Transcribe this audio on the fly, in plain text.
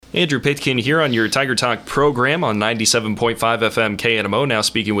Andrew Pitkin here on your Tiger Talk program on 97.5 FM KNMO. Now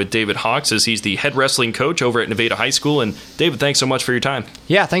speaking with David Hawks as he's the head wrestling coach over at Nevada High School. And David, thanks so much for your time.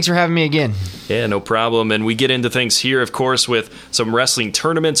 Yeah, thanks for having me again. Yeah, no problem. And we get into things here, of course, with some wrestling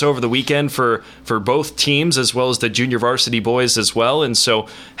tournaments over the weekend for both teams as well as the junior varsity boys as well. And so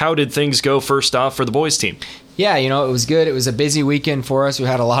how did things go first off for the boys team? Yeah, it was good. It was a busy weekend for us. We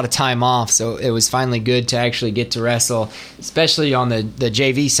had a lot of time off, so it was finally good to actually get to wrestle, especially on the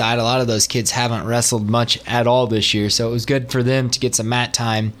JV side. A lot of those kids haven't wrestled much at all this year, so it was good for them to get some mat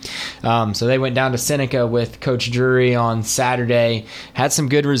time. So they went down to Seneca with Coach Drury on Saturday, had some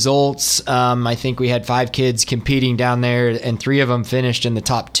good results. I think we had 5 kids competing down there, and 3 of them finished in the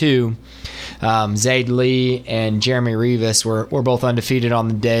top 2. Zaid Lee and Jeremy Rivas were both undefeated on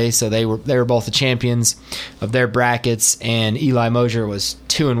the day, so they were both the champions of their brackets, and Eli Mosier was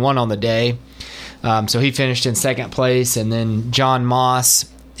 2-1 on the day, so he finished in second place, and then John Moss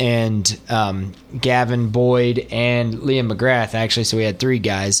and Gavin Boyd and Liam McGrath, actually, so we had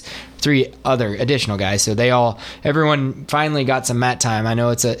 3 other additional guys, so everyone finally got some mat time. I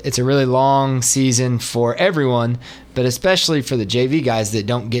know it's a really long season for everyone, but especially for the JV guys that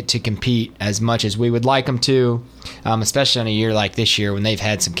don't get to compete as much as we would like them to, especially on a year like this year when they've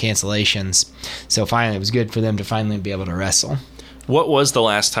had some cancellations. So finally, it was good for them to finally be able to wrestle. What was the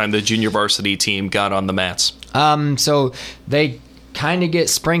last time the junior varsity team got on the mats? So they kind of get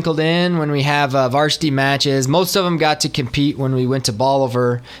sprinkled in when we have varsity matches. Most of them got to compete when we went to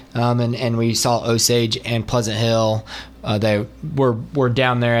Bolivar, and we saw Osage and Pleasant Hill. They were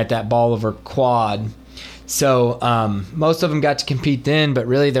down there at that Bolivar quad. So most of them got to compete then, but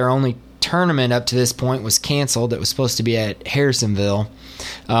really their only tournament up to this point was canceled. It was supposed to be at Harrisonville.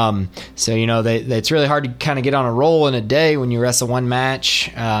 So, it's really hard to kind of get on a roll in a day when you wrestle one match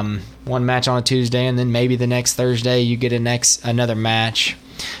on a Tuesday, and then maybe the next Thursday you get another match.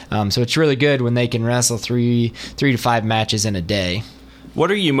 So it's really good when they can wrestle 3 to 5 matches in a day. What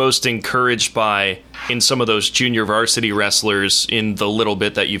are you most encouraged by in some of those junior varsity wrestlers in the little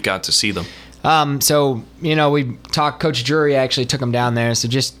bit that you've got to see them? We talked, Coach Drury actually took him down there. So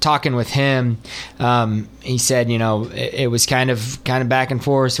just talking with him, he said, it was kind of back and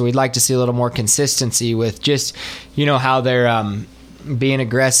forth. So we'd like to see a little more consistency with just, how they're, being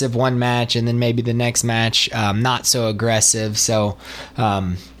aggressive one match and then maybe the next match, not so aggressive. So,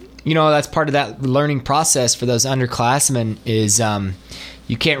 that's part of that learning process for those underclassmen is,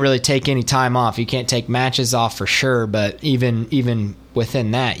 you can't really take any time off. You can't take matches off for sure, but even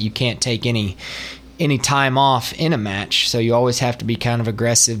within that, you can't take any time off in a match. So you always have to be kind of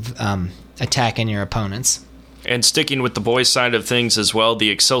aggressive, attacking your opponents. And sticking with the boys' side of things as well,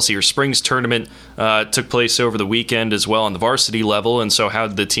 the Excelsior Springs tournament took place over the weekend as well on the varsity level. And so how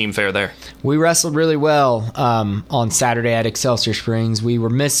did the team fare there? We wrestled really well on Saturday at Excelsior Springs. We were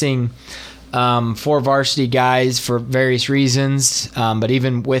missing 4 varsity guys for various reasons, but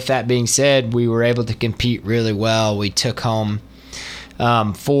even with that being said, we were able to compete really well. We took home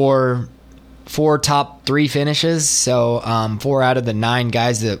 4 top 3 finishes, so 4 out of the 9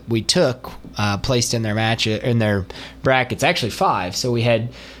 guys that we took placed in their brackets. Actually 5. So we had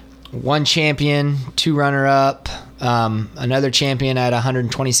 1 champion, 2 runner-up, another champion at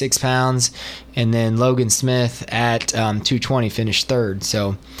 126 pounds, and then Logan Smith at 220 finished 3rd.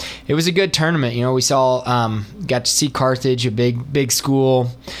 So it was a good tournament. We got to see Carthage, a big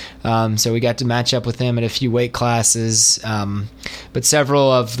school. So we got to match up with them at a few weight classes. But several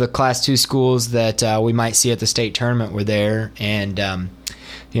of the Class 2 schools that we might see at the state tournament were there, and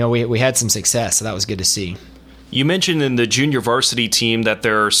we had some success. So that was good to see. You mentioned in the junior varsity team that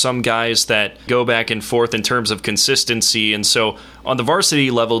there are some guys that go back and forth in terms of consistency. And so on the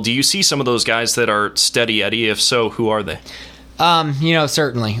varsity level, do you see some of those guys that are steady Eddie? If so, who are they?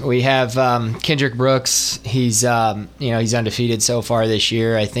 Certainly. We have Kendrick Brooks. He's undefeated so far this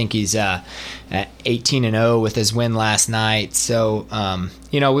year. I think he's at 18-0 with his win last night. So,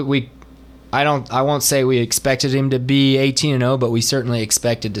 I won't say we expected him to be 18-0, but we certainly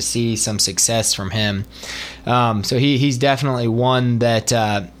expected to see some success from him. So he's definitely one that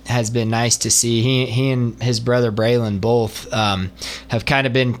has been nice to see. He and his brother Braylon both have kind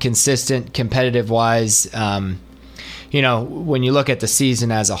of been consistent competitive-wise. When you look at the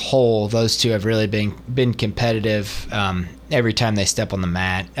season as a whole, those two have really been competitive every time they step on the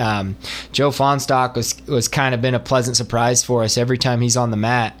mat. Joe Fonstock was kind of been a pleasant surprise for us. Every time he's on the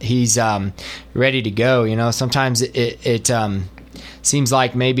mat, he's ready to go. Sometimes it seems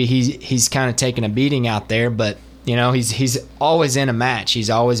like maybe he's kind of taking a beating out there, but he's always in a match. He's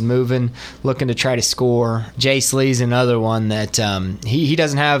always moving, looking to try to score. Jace Lee's another one that he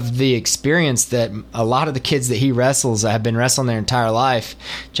doesn't have the experience that a lot of the kids that he wrestles have been wrestling their entire life.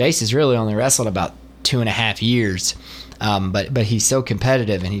 Jace has really only wrestled about 2.5 years, but he's so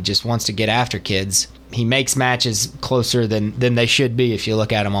competitive and he just wants to get after kids. He makes matches closer than they should be if you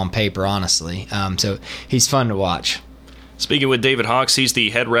look at him on paper, honestly. So he's fun to watch. Speaking with David Hawks, he's the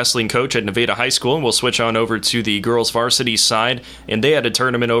head wrestling coach at Nevada High School, and we'll switch on over to the girls varsity side, and they had a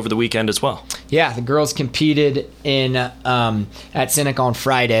tournament over the weekend as well. Yeah, the girls competed in at Seneca on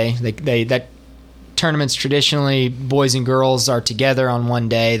Friday. That tournaments traditionally boys and girls are together on one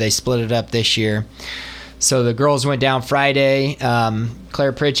day. They split it up this year. So the girls went down Friday.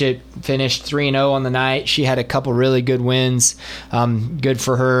 Claire Pritchett finished 3-0 on the night. She had a couple really good wins. Good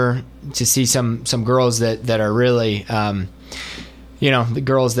for her to see some girls that are really, the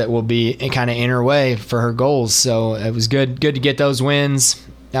girls that will be kind of in her way for her goals. So it was good to get those wins.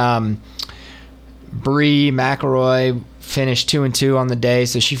 Bree McElroy finished 2-2 on the day,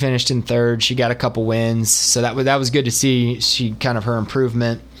 so she finished in third. She got a couple wins, so that was good to see. She kind of her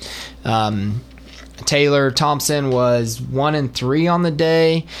improvement. Taylor Thompson was 1-3 on the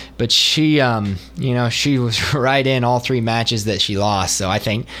day, but she was right in all 3 matches that she lost. So I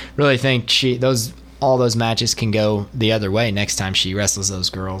really think all those matches can go the other way next time she wrestles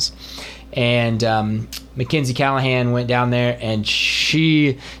those girls. And Mackenzie Callahan went down there, and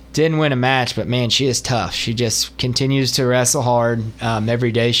she didn't win a match, but man, she is tough. She just continues to wrestle hard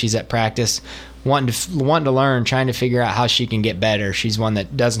every day. She's at practice, wanting to learn, trying to figure out how she can get better. She's one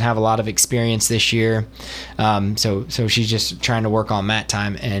that doesn't have a lot of experience this year, so she's just trying to work on mat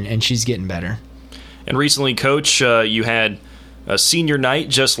time, and she's getting better. And recently, Coach, you had a senior night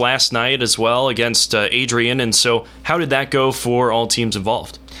just last night as well against Adrian, and so how did that go for all teams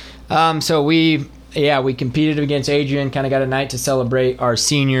involved? So we competed against Adrian, kind of got a night to celebrate our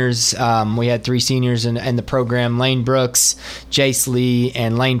seniors. We had 3 seniors in the program. Lane Brooks, Jace Lee,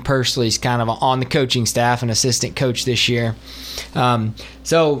 and Lane Pursley's kind of on the coaching staff, an assistant coach this year.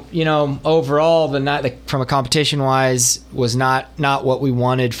 So, overall, the night from a competition-wise was not what we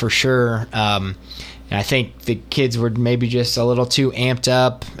wanted for sure. And I think the kids were maybe just a little too amped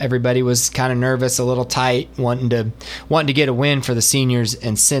up. Everybody was kind of nervous, a little tight, wanting to get a win for the seniors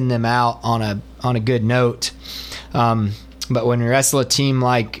and send them out on a good note. But when you wrestle a team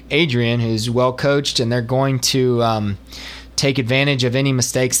like Adrian, who's well coached, and they're going to take advantage of any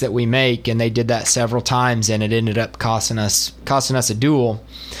mistakes that we make, and they did that several times, and it ended up costing us a duel.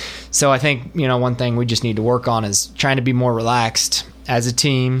 So I think one thing we just need to work on is trying to be more relaxed as a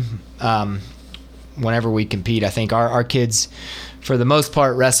team. Whenever we compete, I think our kids, for the most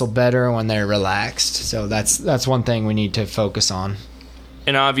part, wrestle better when they're relaxed. So that's one thing we need to focus on.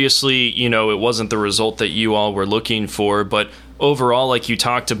 And obviously, it wasn't the result that you all were looking for, but overall, like you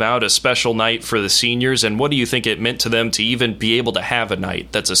talked about, a special night for the seniors. And what do you think it meant to them to even be able to have a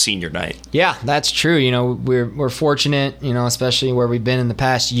night that's a senior night? Yeah, that's true. We're fortunate, especially where we've been in the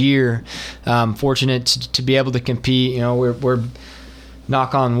past year, fortunate to be able to compete. We're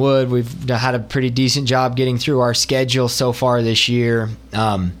knock on wood, we've had a pretty decent job getting through our schedule so far this year.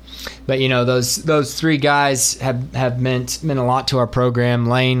 But those 3 guys have meant a lot to our program.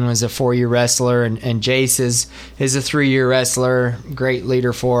 Lane was a 4-year wrestler, and Jace is a 3-year wrestler, great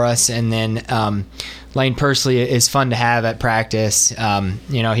leader for us. And then Lane Pursley is fun to have at practice.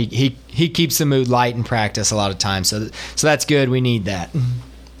 He keeps the mood light in practice a lot of times, so that's good. We need that.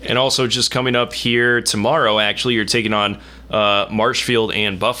 And also, just coming up here tomorrow, actually, you're taking on Marshfield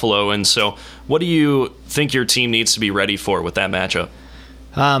and Buffalo. And so what do you think your team needs to be ready for with that matchup?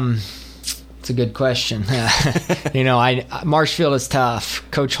 It's a good question. Marshfield is tough.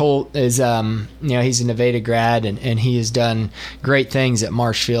 Coach Holt is, he's a Nevada grad, and he has done great things at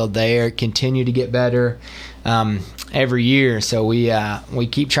Marshfield. They continue to get better every year. So we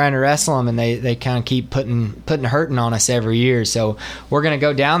keep trying to wrestle them, and they kind of keep putting hurting on us every year. So we're going to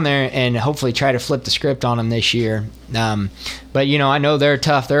go down there and hopefully try to flip the script on them this year. But I know they're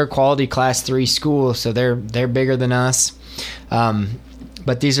tough. They're a quality Class 3 school, so they're bigger than us.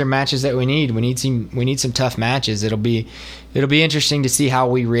 But these are matches that we need. We need some tough matches. It'll be interesting to see how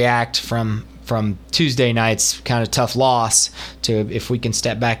we react from Tuesday night's kind of tough loss to if we can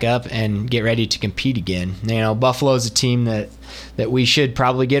step back up and get ready to compete again. Buffalo's a team that we should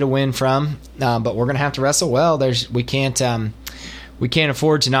probably get a win from, but we're going to have to wrestle well. We can't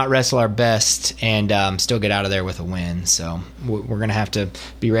afford to not wrestle our best and still get out of there with a win. So we're going to have to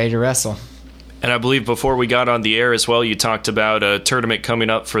be ready to wrestle. And I believe before we got on the air as well, you talked about a tournament coming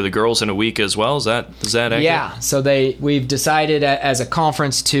up for the girls in a week as well. Is that accurate? Yeah. So we've decided as a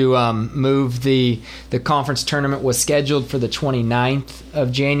conference to move the conference tournament was scheduled for the 29th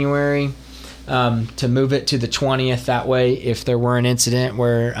of January. To move it to the 20th. That way, if there were an incident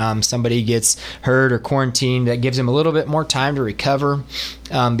where somebody gets hurt or quarantined, that gives them a little bit more time to recover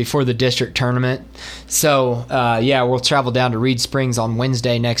before the district tournament. So, we'll travel down to Reed Springs on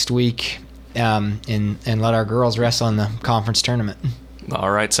Wednesday next week and let our girls wrestle in the conference tournament.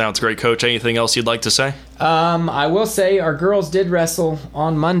 All right, sounds great, Coach. Anything else you'd like to say? I will say our girls did wrestle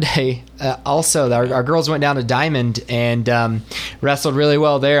on Monday. Also, our girls went down to Diamond and wrestled really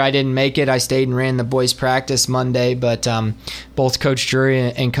well there. I didn't make it. I stayed and ran the boys' practice Monday, but both Coach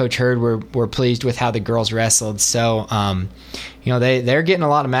Drury and Coach Hurd were pleased with how the girls wrestled. So, they're getting a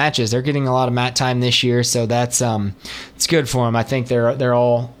lot of matches. They're getting a lot of mat time this year, so that's it's good for them. I think they're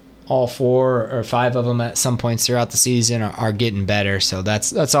all 4 or 5 of them at some points throughout the season are getting better. So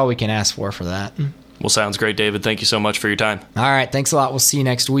that's all we can ask for that. Well, sounds great, David. Thank you so much for your time. All right. Thanks a lot. We'll see you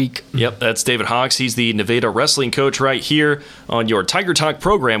next week. Yep, that's David Hawks. He's the Nevada wrestling coach right here on your Tiger Talk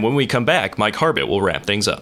program. When we come back, Mike Harbit will wrap things up.